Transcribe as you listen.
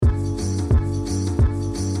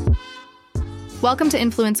Welcome to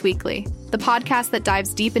Influence Weekly, the podcast that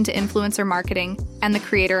dives deep into influencer marketing and the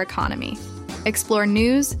creator economy. Explore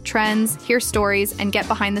news, trends, hear stories, and get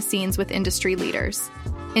behind the scenes with industry leaders.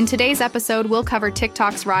 In today's episode, we'll cover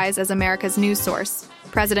TikTok's rise as America's news source,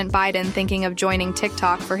 President Biden thinking of joining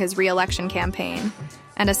TikTok for his re-election campaign,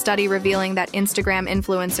 and a study revealing that Instagram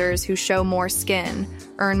influencers who show more skin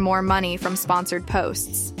earn more money from sponsored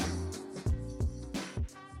posts.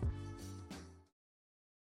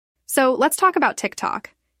 So let's talk about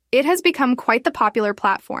TikTok. It has become quite the popular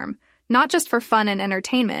platform, not just for fun and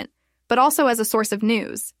entertainment, but also as a source of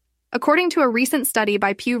news. According to a recent study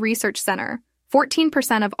by Pew Research Center,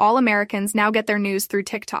 14% of all Americans now get their news through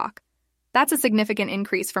TikTok. That's a significant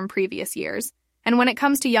increase from previous years. And when it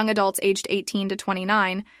comes to young adults aged 18 to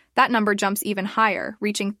 29, that number jumps even higher,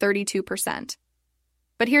 reaching 32%.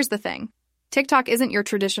 But here's the thing. TikTok isn't your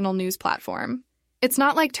traditional news platform. It's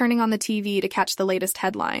not like turning on the TV to catch the latest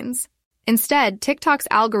headlines. Instead, TikTok's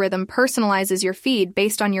algorithm personalizes your feed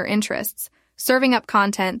based on your interests, serving up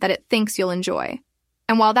content that it thinks you'll enjoy.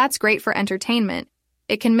 And while that's great for entertainment,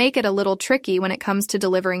 it can make it a little tricky when it comes to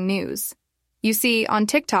delivering news. You see, on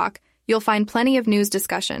TikTok, you'll find plenty of news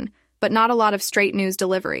discussion, but not a lot of straight news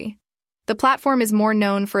delivery. The platform is more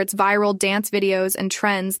known for its viral dance videos and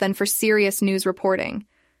trends than for serious news reporting.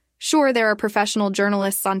 Sure, there are professional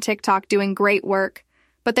journalists on TikTok doing great work,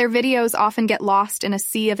 but their videos often get lost in a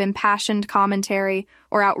sea of impassioned commentary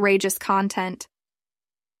or outrageous content.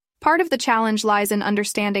 Part of the challenge lies in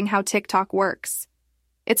understanding how TikTok works.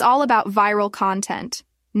 It's all about viral content,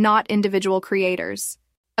 not individual creators.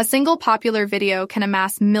 A single popular video can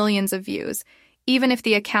amass millions of views, even if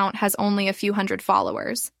the account has only a few hundred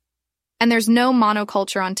followers. And there's no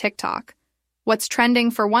monoculture on TikTok. What's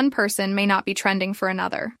trending for one person may not be trending for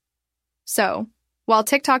another. So, while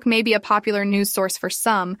TikTok may be a popular news source for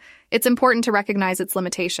some, it's important to recognize its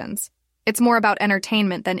limitations. It's more about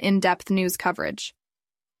entertainment than in-depth news coverage.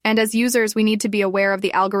 And as users, we need to be aware of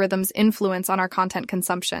the algorithm's influence on our content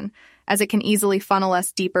consumption, as it can easily funnel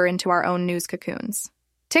us deeper into our own news cocoons.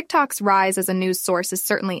 TikTok's rise as a news source is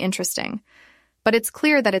certainly interesting, but it's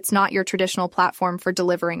clear that it's not your traditional platform for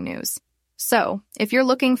delivering news. So, if you're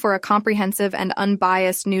looking for a comprehensive and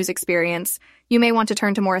unbiased news experience, you may want to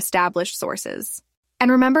turn to more established sources. And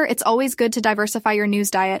remember, it's always good to diversify your news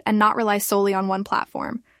diet and not rely solely on one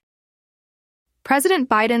platform. President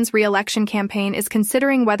Biden's re-election campaign is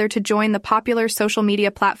considering whether to join the popular social media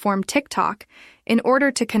platform TikTok in order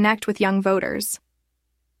to connect with young voters.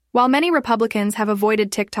 While many Republicans have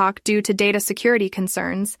avoided TikTok due to data security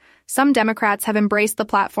concerns, some Democrats have embraced the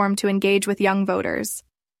platform to engage with young voters.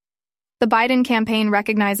 The Biden campaign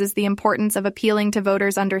recognizes the importance of appealing to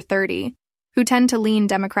voters under 30, who tend to lean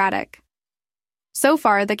Democratic. So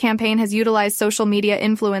far, the campaign has utilized social media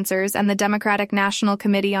influencers and the Democratic National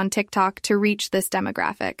Committee on TikTok to reach this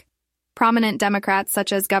demographic. Prominent Democrats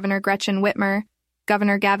such as Governor Gretchen Whitmer,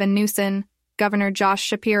 Governor Gavin Newsom, Governor Josh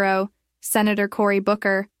Shapiro, Senator Cory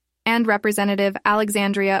Booker, and Representative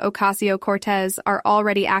Alexandria Ocasio-Cortez are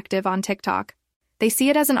already active on TikTok. They see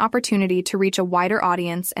it as an opportunity to reach a wider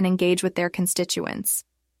audience and engage with their constituents.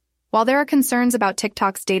 While there are concerns about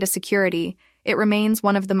TikTok's data security, it remains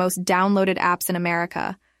one of the most downloaded apps in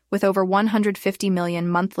America, with over 150 million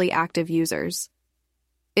monthly active users.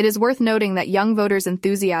 It is worth noting that young voters'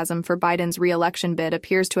 enthusiasm for Biden's re-election bid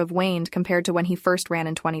appears to have waned compared to when he first ran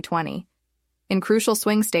in 2020. In crucial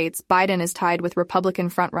swing states, Biden is tied with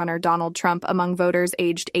Republican frontrunner Donald Trump among voters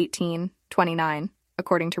aged 18-29,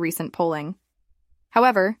 according to recent polling.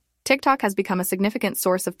 However, TikTok has become a significant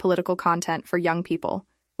source of political content for young people,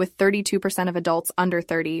 with 32% of adults under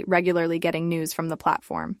 30 regularly getting news from the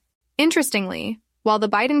platform. Interestingly, while the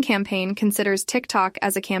Biden campaign considers TikTok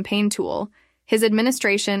as a campaign tool, his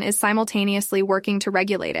administration is simultaneously working to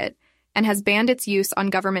regulate it and has banned its use on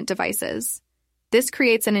government devices. This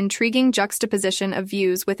creates an intriguing juxtaposition of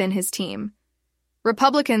views within his team.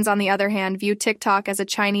 Republicans, on the other hand, view TikTok as a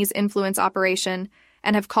Chinese influence operation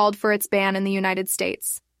and have called for its ban in the United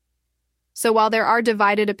States. So while there are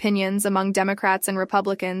divided opinions among Democrats and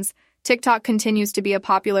Republicans, TikTok continues to be a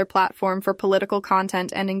popular platform for political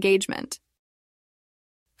content and engagement.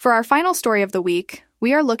 For our final story of the week,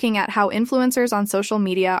 we are looking at how influencers on social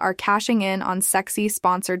media are cashing in on sexy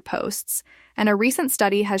sponsored posts, and a recent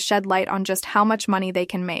study has shed light on just how much money they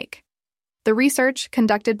can make. The research,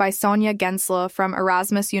 conducted by Sonja Gensler from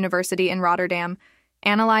Erasmus University in Rotterdam,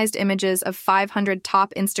 analyzed images of 500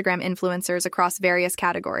 top Instagram influencers across various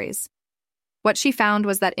categories. What she found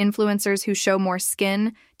was that influencers who show more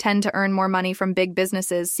skin tend to earn more money from big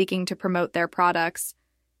businesses seeking to promote their products.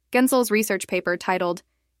 Gensel's research paper titled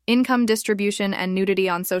Income Distribution and Nudity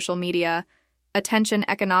on Social Media Attention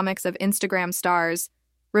Economics of Instagram Stars,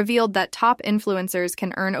 revealed that top influencers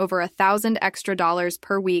can earn over $1,000 extra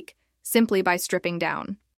per week simply by stripping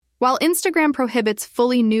down. While Instagram prohibits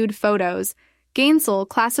fully nude photos, Gainesville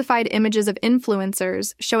classified images of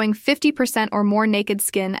influencers showing 50% or more naked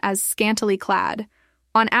skin as scantily clad.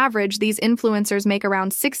 On average, these influencers make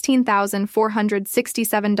around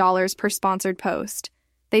 $16,467 per sponsored post.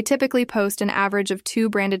 They typically post an average of 2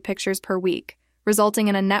 branded pictures per week, resulting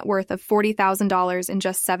in a net worth of $40,000 in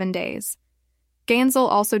just 7 days. Gainesville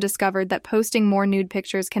also discovered that posting more nude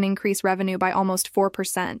pictures can increase revenue by almost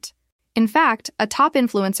 4%. In fact, a top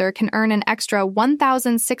influencer can earn an extra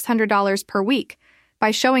 $1,600 per week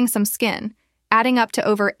by showing some skin, adding up to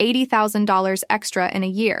over $80,000 extra in a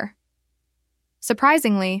year.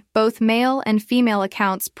 Surprisingly, both male and female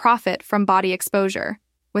accounts profit from body exposure,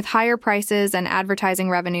 with higher prices and advertising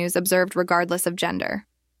revenues observed regardless of gender.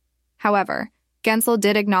 However, Gensel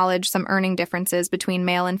did acknowledge some earning differences between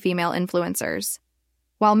male and female influencers.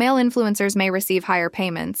 While male influencers may receive higher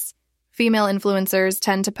payments, female influencers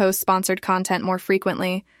tend to post sponsored content more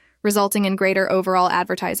frequently, resulting in greater overall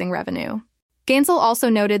advertising revenue. Gainesville also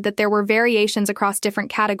noted that there were variations across different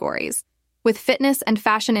categories, with fitness and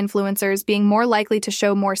fashion influencers being more likely to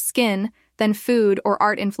show more skin than food or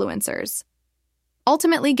art influencers.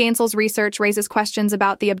 Ultimately, Gainesville's research raises questions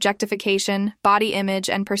about the objectification, body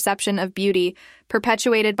image, and perception of beauty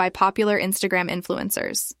perpetuated by popular Instagram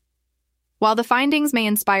influencers. While the findings may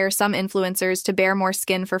inspire some influencers to bare more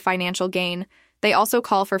skin for financial gain, they also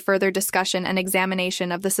call for further discussion and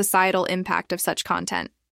examination of the societal impact of such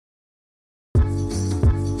content.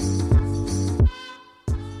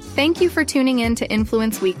 Thank you for tuning in to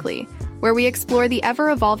Influence Weekly, where we explore the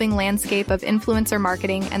ever-evolving landscape of influencer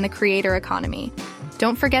marketing and the creator economy.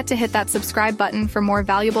 Don't forget to hit that subscribe button for more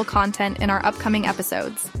valuable content in our upcoming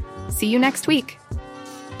episodes. See you next week.